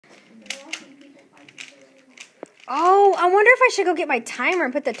Oh, I wonder if I should go get my timer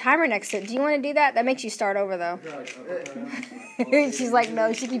and put the timer next to it. Do you want to do that? That makes you start over, though. She's like,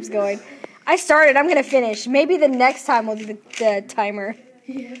 no, she keeps going. I started. I'm going to finish. Maybe the next time we'll do the timer.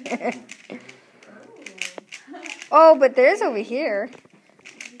 Oh, but there's over here.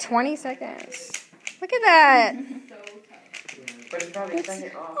 20 seconds. Look at that. It's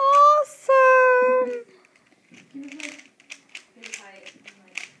awesome.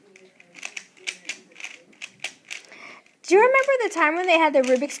 Do you remember the time when they had the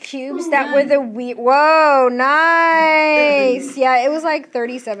Rubik's Cubes that were the Whoa, nice. Yeah, it was like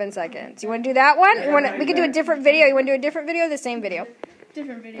 37 seconds. You want to do that one? We can do a different video. You want to do a different video or the same video?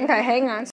 Different video. Okay, hang on.